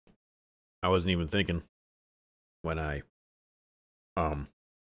I wasn't even thinking when I um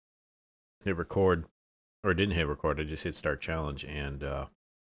hit record or didn't hit record. I just hit start challenge and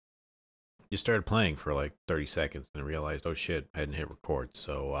just started playing for like 30 seconds and realized, oh shit, I hadn't hit record.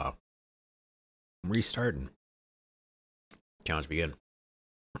 So I'm restarting. Challenge begin.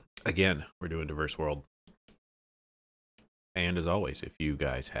 Again, we're doing diverse world. And as always, if you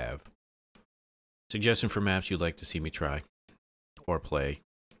guys have suggestions for maps you'd like to see me try or play,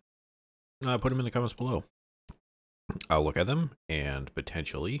 put them in the comments below. I'll look at them and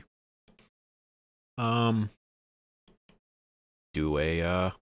potentially um do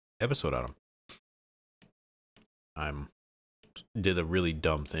a episode on them. I'm did a really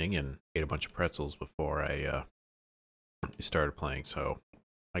dumb thing and ate a bunch of pretzels before I started playing, so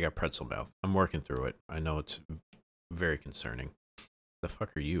I got pretzel mouth. I'm working through it. I know it's very concerning. The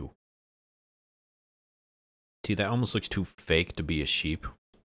fuck are you? See, that almost looks too fake to be a sheep.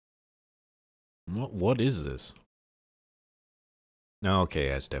 What is this? No, okay,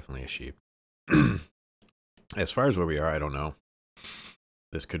 that's definitely a sheep. As far as where we are, I don't know.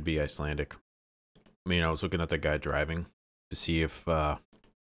 This could be Icelandic. I mean, I was looking at the guy driving to see if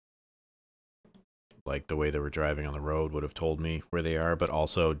like the way they were driving on the road would have told me where they are, but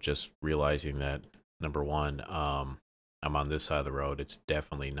also just realizing that number one, I'm on this side of the road. It's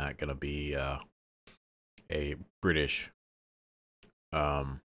definitely not going to be a British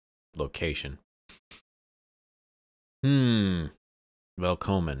location.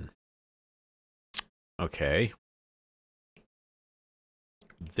 Velkomen. Okay.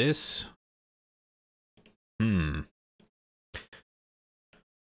 This.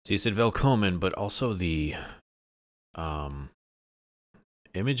 See, it said Velkomen, but also the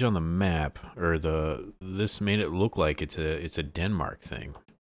image on the map, or this made it look like it's a Denmark thing,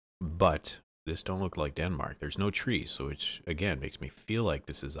 but this don't look like Denmark. There's no trees, so which again makes me feel like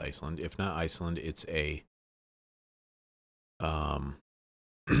this is Iceland. If not Iceland, it's a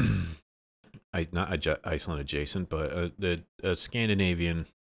not Iceland adjacent, but a Scandinavian.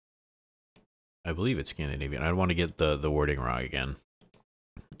 I believe it's Scandinavian. I don't want to get the wording wrong again.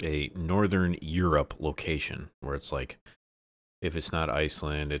 A Northern Europe location where it's like, if it's not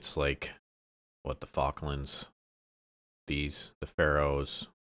Iceland, it's like what, the Falklands, the Faroes,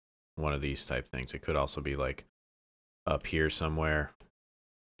 one of these type things. It could also be like up here somewhere.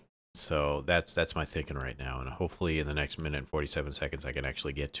 So that's my thinking right now, and hopefully in the next minute and 47 seconds I can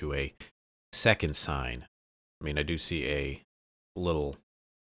actually get to a second sign. I mean, I do see a little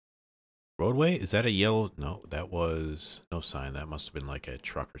roadway. Is that a yellow? No, that was no sign. That must have been like a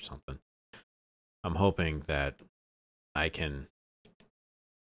truck or something. I'm hoping that I can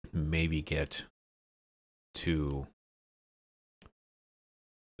maybe get to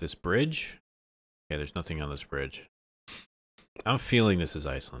this bridge. Yeah, there's nothing on this bridge. I'm feeling this is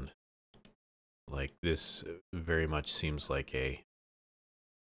Iceland. Like, this very much seems like a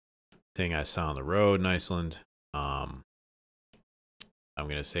thing I saw on the road in Iceland. I'm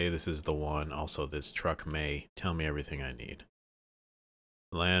gonna say this is the one. Also, this truck may tell me everything I need.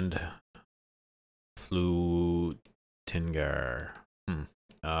 Land Flutingar.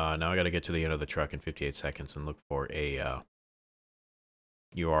 Now I gotta get to the end of the truck in 58 seconds and look for a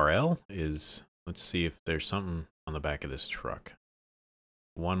URL. Let's see if there's something on the back of this truck.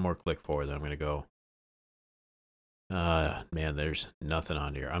 One more click forward, then I'm gonna go. Man, there's nothing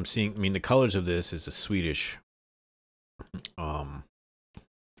on here. I'm seeing, I mean, the colors of this is the Swedish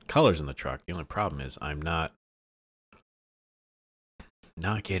colors in the truck. The only problem is I'm not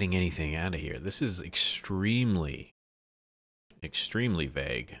getting anything out of here. This is extremely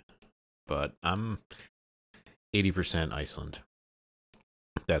vague, but I'm 80% Iceland.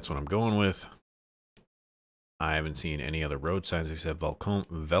 That's what I'm going with. I haven't seen any other road signs except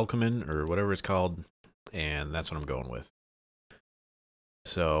Velkomen or whatever it's called, and that's what I'm going with.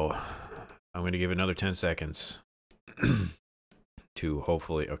 So I'm going to give it another 10 seconds to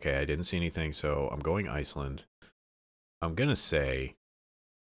hopefully, okay, I didn't see anything, so I'm going Iceland. I'm going to say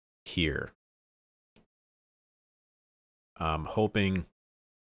here. I'm hoping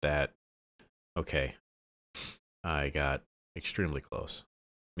that, okay, I got extremely close.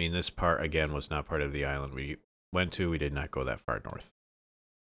 I mean, this part, again, was not part of the island we went to. We did not go that far north.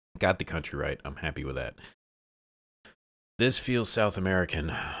 Got the country right. I'm happy with that. This feels South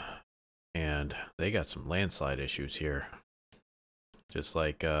American, and they got some landslide issues here. Just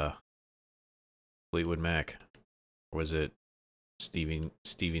like Fleetwood Mac. Or was it Stevie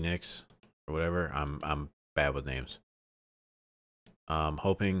Nicks or whatever? I'm bad with names. I'm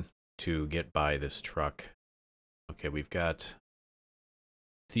hoping to get by this truck. Okay, we've got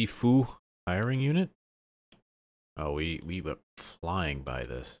Thifu hiring unit. Oh, we went flying by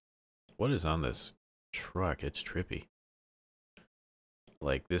this. What is on this truck? It's trippy.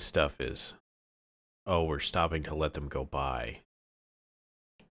 Like, this stuff is... Oh, we're stopping to let them go by.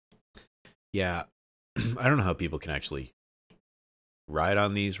 Yeah, I don't know how people can actually ride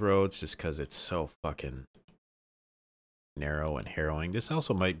on these roads just because it's so fucking narrow and harrowing. This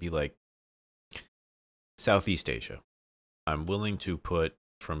also might be like Southeast Asia. I'm willing to put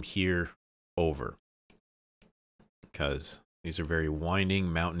from here over because these are very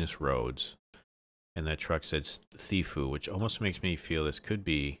winding, mountainous roads. And that truck says Thifu, which almost makes me feel this could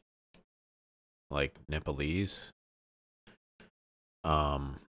be like Nepalese.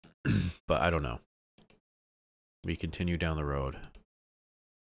 But I don't know. We continue down the road.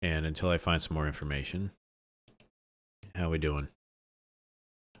 And until I find some more information. How we doing?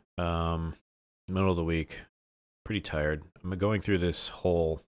 Middle of the week. Pretty tired. I'm going through this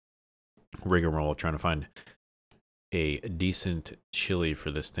whole rigmarole trying to find a decent chili for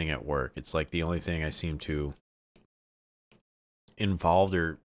this thing at work. It's like the only thing I seem to involved,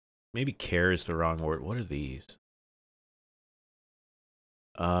 or maybe care is the wrong word. What are these?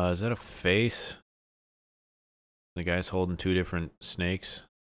 Is that a face? The guy's holding two different snakes.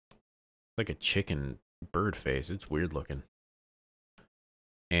 It's like a chicken bird face. It's weird looking.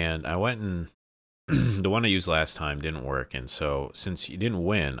 And I went and the one I used last time didn't work, and so since you didn't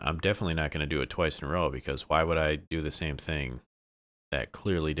win, I'm definitely not going to do it twice in a row, because why would I do the same thing that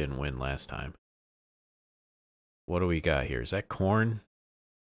clearly didn't win last time? What do we got here? Is that corn?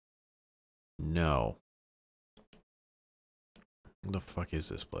 No. What the fuck is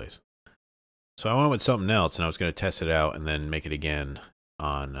this place? So I went with something else, and I was going to test it out and then make it again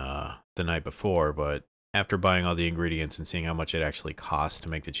on the night before, but after buying all the ingredients and seeing how much it actually costs to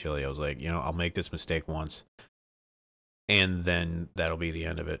make the chili, I was like, you know, I'll make this mistake once, and then that'll be the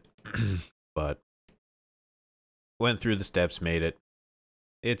end of it. But went through the steps, made it.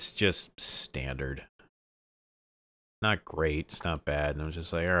 It's just standard. Not great. It's not bad. And I was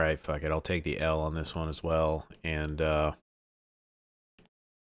just like, all right, fuck it. I'll take the L on this one as well. And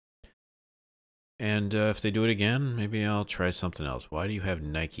if they do it again, maybe I'll try something else. Why do you have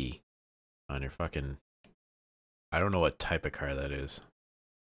Nike on your fucking... I don't know what type of car that is.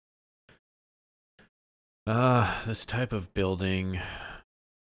 This type of building.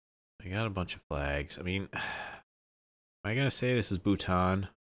 I got a bunch of flags. I mean, am I gonna say this is Bhutan?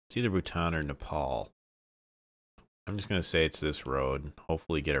 It's either Bhutan or Nepal. I'm just gonna say it's this road.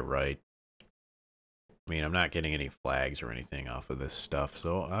 Hopefully get it right. I mean, I'm not getting any flags or anything off of this stuff,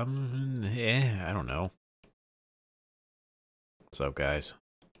 so I don't know. What's up, guys?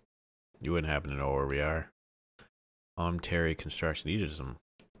 You wouldn't happen to know where we are. Terry Construction. These are some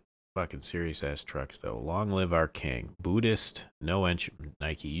fucking serious ass trucks, though. Long live our king. Buddhist, no entry,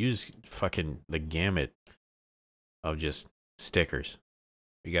 Nike. Use fucking the gamut of just stickers.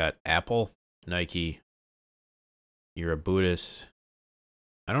 We got Apple, Nike. You're a Buddhist.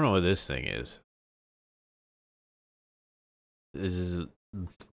 I don't know what this thing is. This is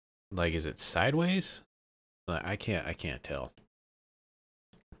like, is it sideways? I can't tell.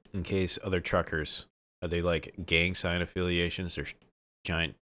 In case other truckers, are they like gang sign affiliations? There's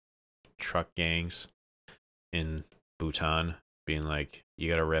giant truck gangs in Bhutan being like, you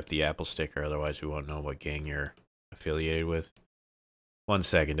gotta rep the Apple sticker, otherwise we won't know what gang you're affiliated with. 1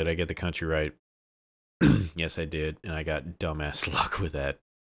 second, did I get the country right? Yes, I did, and I got dumbass luck with that.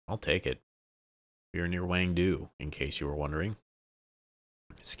 I'll take it. You're near Wangdu, in case you were wondering.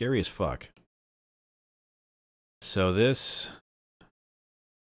 Scary as fuck. So this,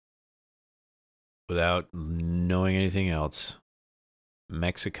 without knowing anything else,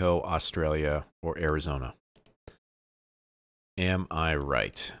 Mexico, Australia, or Arizona. Am I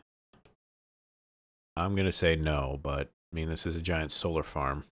right? I'm gonna say no, but I mean, this is a giant solar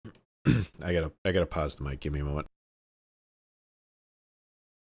farm. I gotta pause the mic. Give me a moment.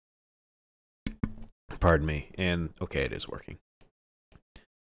 Pardon me. And okay, it is working.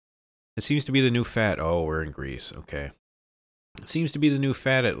 It seems to be the new fad. Oh, we're in Greece. Okay. It seems to be the new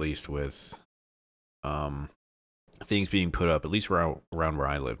fad, at least with things being put up, at least around where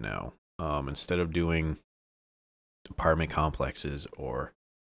I live now. Instead of doing apartment complexes or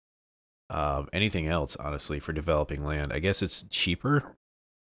anything else, honestly, for developing land, I guess it's cheaper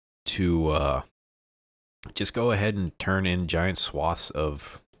to just go ahead and turn in giant swaths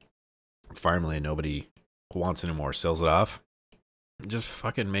of farmland nobody wants anymore, sells it off. Just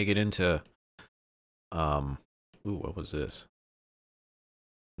fucking make it into ooh, what was this?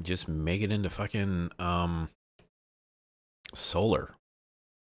 Just make it into fucking solar.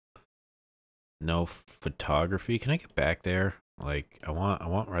 No photography. Can I get back there? Like I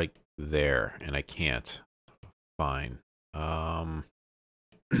want right there, and I can't. Fine.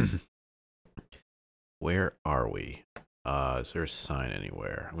 Where are we? Is there a sign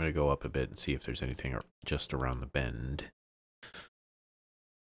anywhere? I'm gonna go up a bit and see if there's anything just around the bend.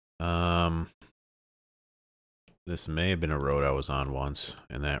 This may have been a road I was on once,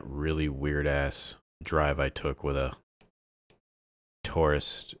 and that really weird ass drive I took with a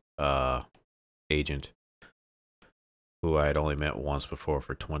tourist agent who I had only met once before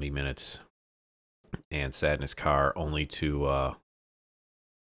for 20 minutes and sat in his car only to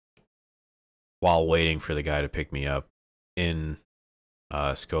while waiting for the guy to pick me up in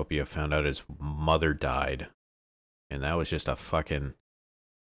Skopje, found out his mother died, and that was just a fucking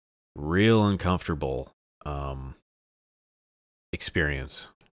real uncomfortable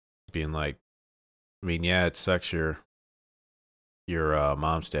experience. Being like, I mean, yeah, it sucks your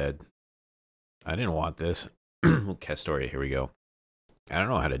mom's dead. I didn't want this. Castoria, here we go. I don't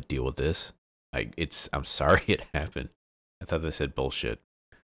know how to deal with this. I'm sorry it happened. I thought this said bullshit.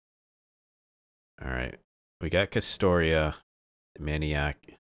 All right, we got Castoria.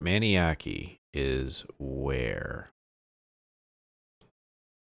 Maniaki is where?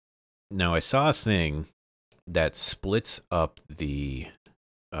 Now I saw a thing that splits up the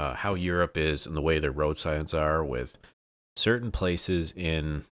how Europe is and the way their road signs are, with certain places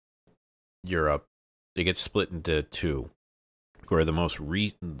in Europe, they get split into two, where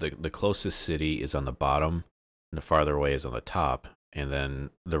the closest city is on the bottom and the farther away is on the top, and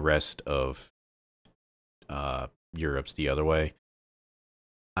then the rest of Europe's the other way.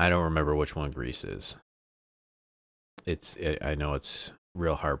 I don't remember which one Greece is. I know it's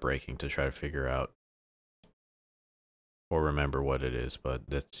real heartbreaking to try to figure out or remember what it is, but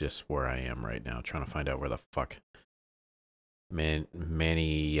that's just where I am right now, trying to find out where the fuck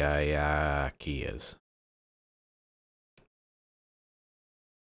Maniaki is.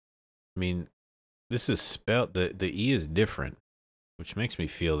 I mean, this is spelled, the E is different, which makes me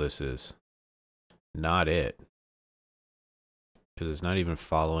feel this is not it. Because it's not even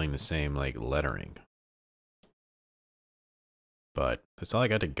following the same, like, lettering. But that's all I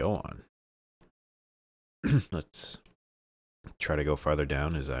got to go on. Let's try to go farther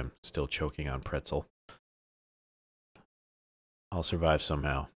down as I'm still choking on pretzel. I'll survive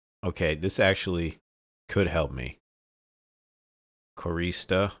somehow. Okay, this actually could help me.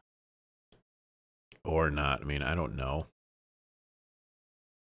 Korista. Or not. I mean, I don't know.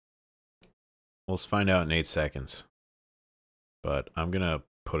 Let's find out in 8 seconds. But I'm going to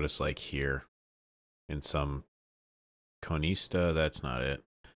put us like here. In some Conista. That's not it.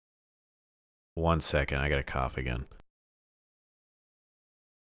 1 second. I got to cough again.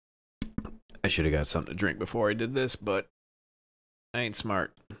 I should have got something to drink before I did this, but I ain't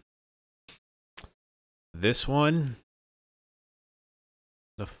smart. This one?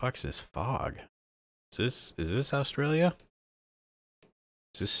 The fuck's this fog? Is this Australia?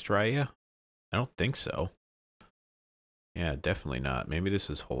 Is this Australia? I don't think so. Yeah, definitely not. Maybe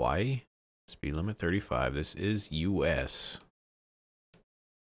this is Hawaii? Speed limit 35. This is US.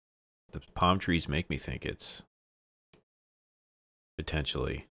 The palm trees make me think it's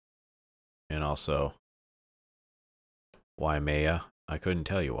potentially. And also Waimea. I couldn't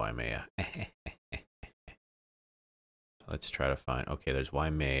tell you Waimea. Let's try to find. Okay, there's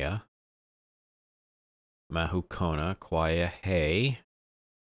Waimea. Mahukona, Kwaya, Hey.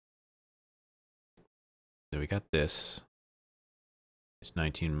 Then we got this. It's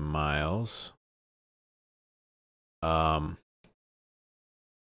 19 miles. Why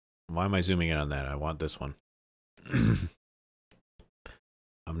am I zooming in on that? I want this one.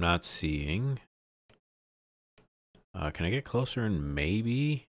 I'm not seeing. Can I get closer and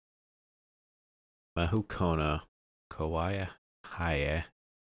maybe? Mahukona, Kauai, Haie,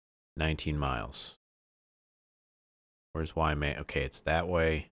 19 miles. Where's Waimea? Okay, it's that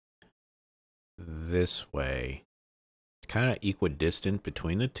way. This way. It's kind of equidistant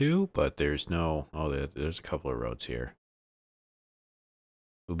between the two, but there's no... Oh, there's a couple of roads here.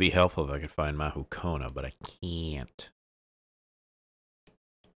 It would be helpful if I could find Mahukona, but I can't.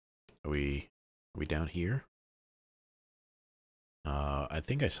 Are we down here? I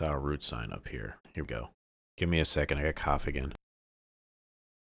think I saw a route sign up here. Here we go. Give me a second. I got cough again.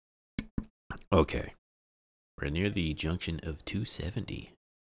 Okay. We're near the junction of 270.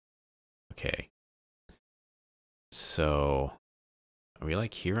 Okay. So, are we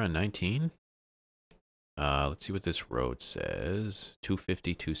like here on 19? Let's see what this road says.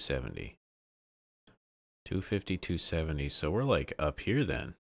 250, 270. 250, 270. So we're like up here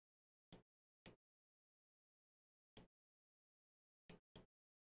then.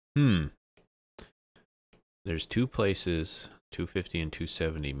 There's two places 250 and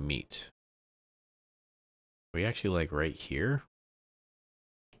 270 meet. Are we actually like right here?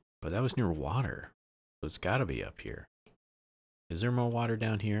 But that was near water. So it's got to be up here. Is there more water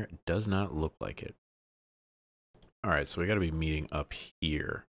down here? It does not look like it. All right, so we got to be meeting up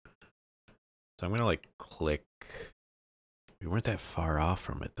here. So I'm going to like click. We weren't that far off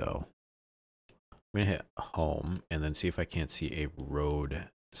from it though. I'm going to hit home and then see if I can't see a road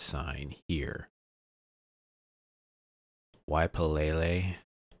sign here. Waipalele.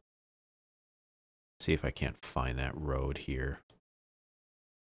 See if I can't find that road here.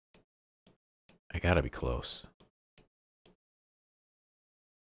 I gotta be close.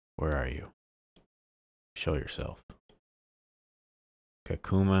 Where are you? Show yourself.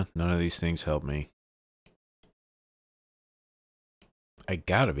 Kakuma, none of these things help me. I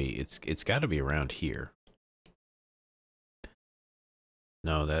gotta be. It's gotta be around here.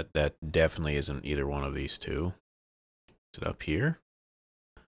 No, that definitely isn't either one of these two. Is it up here?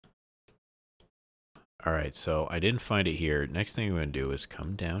 All right, so I didn't find it here. Next thing I'm going to do is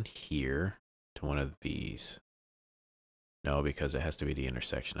come down here to one of these. No, because it has to be the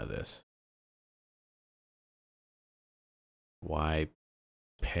intersection of this. Why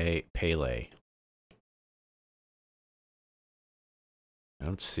Pele? I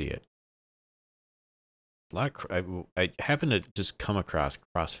don't see it. A lot of I happen to just come across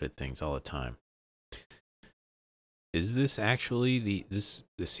CrossFit things all the time. Is this actually this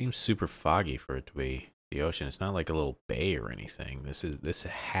seems super foggy for it to be the ocean. It's not like a little bay or anything. This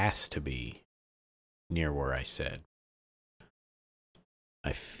has to be near where I said.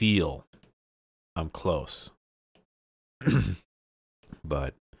 I feel I'm close.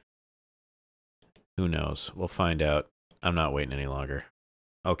 But who knows? We'll find out. I'm not waiting any longer.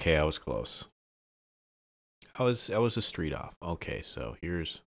 Okay, I was close. I was a street off. Okay, so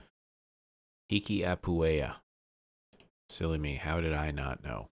here's Hiki Apuea. Silly me, how did I not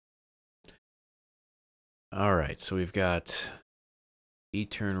know? All right, so we've got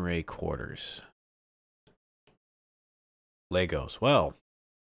Etern Ray quarters. Legos. Well,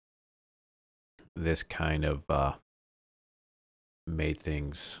 this kind of made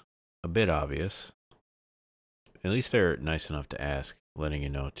things a bit obvious. At least they're nice enough to ask, letting you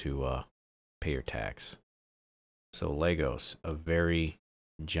know to pay your tax. So Legos, a very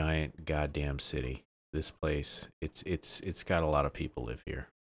giant goddamn city. This place, it's got a lot of people live here.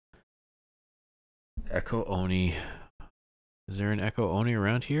 Echo Oni. Is there an Echo Oni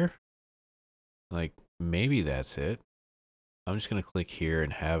around here? Like, maybe that's it. I'm just going to click here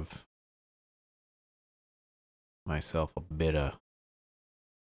and have myself a bit of,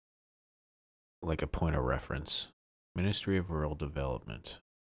 like a point of reference. Ministry of Rural Development.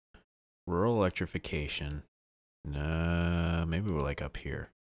 Rural electrification. Nah, maybe we're like up here.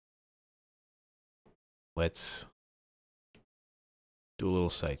 Let's do a little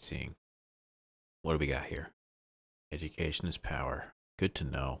sightseeing. What do we got here? Education is power. Good to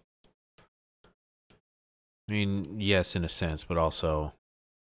know. I mean, yes, in a sense, but also,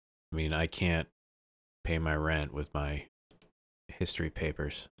 I mean, I can't pay my rent with my history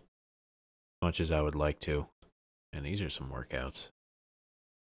papers as much as I would like to. And these are some workouts.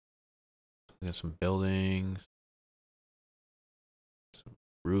 We got some buildings, some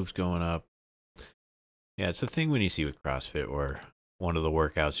roofs going up. Yeah, it's the thing when you see with CrossFit where one of the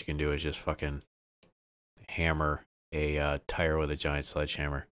workouts you can do is just fucking hammer a tire with a giant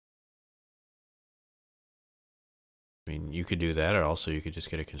sledgehammer. I mean, you could do that, or also you could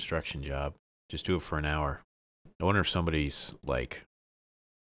just get a construction job. Just do it for an hour. I wonder if somebody's like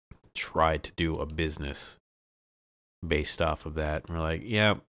tried to do a business based off of that. And we're like,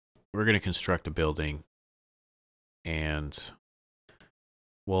 yeah, we're going to construct a building and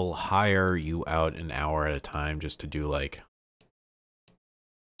we'll hire you out an hour at a time just to do like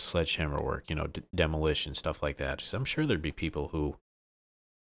sledgehammer work, you know, demolition, stuff like that. So I'm sure there'd be people who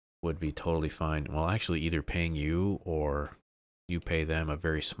would be totally fine. Well, actually either paying you or you pay them a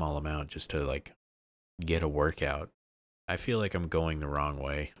very small amount just to like get a workout. I feel like I'm going the wrong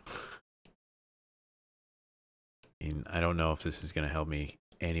way. And I don't know if this is going to help me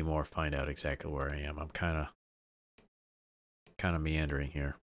anymore find out exactly where I am. I'm kind of meandering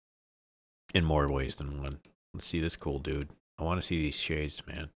here in more ways than one. Let's see this cool dude. I want to see these shades,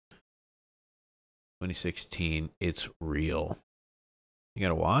 man. 2016, it's real. You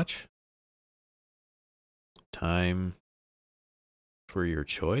gotta watch. Time for your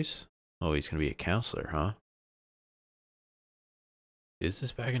choice. Oh, he's gonna be a counselor, huh? Is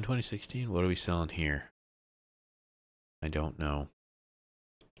this back in 2016? What are we selling here? I don't know.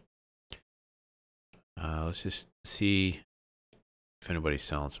 Let's just see if anybody's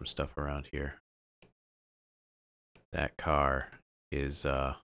selling some stuff around here. That car is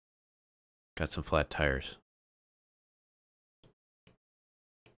got some flat tires.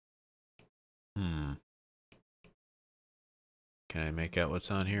 Can I make out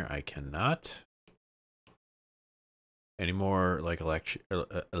what's on here? I cannot. Any more like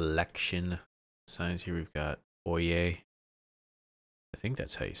election signs here? We've got Oye. I think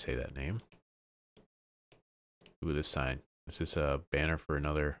that's how you say that name. Ooh, this sign. Is this a banner for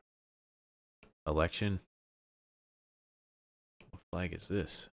another election? What flag is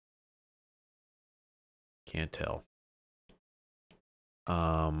this? Can't tell.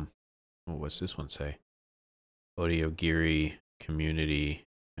 What's this one say? Geoguessr community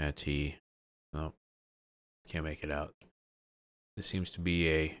Ati. Nope. Can't make it out. This seems to be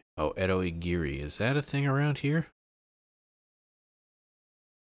a Geoguessr. Is that a thing around here?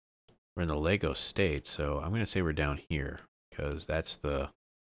 We're in the Lego state, so I'm gonna say we're down here because that's the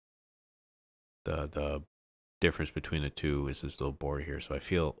difference between the two is this little border here. So I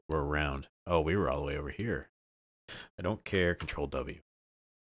feel we're around. Oh, we were all the way over here. I don't care. Control W.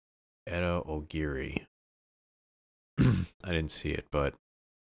 Geoguessr. I didn't see it, but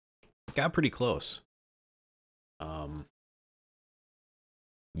got pretty close.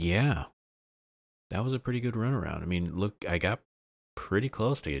 Yeah, that was a pretty good runaround. I mean, look, I got pretty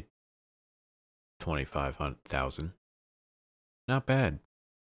close to 25,000. Not bad.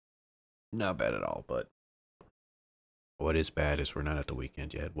 Not bad at all, but what is bad is we're not at the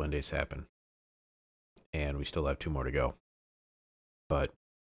weekend yet. Wednesdays happen. And we still have 2 more to go. But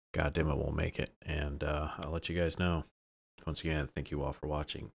goddamn it, we'll make it. And I'll let you guys know. Once again, thank you all for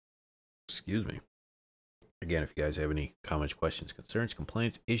watching. Excuse me. Again, if you guys have any comments, questions, concerns,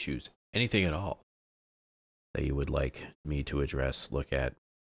 complaints, issues, anything at all that you would like me to address, look at,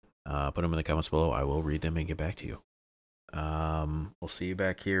 put them in the comments below. I will read them and get back to you. We'll see you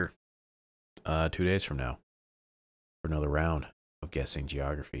back here 2 days from now for another round of guessing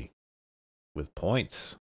geography with points.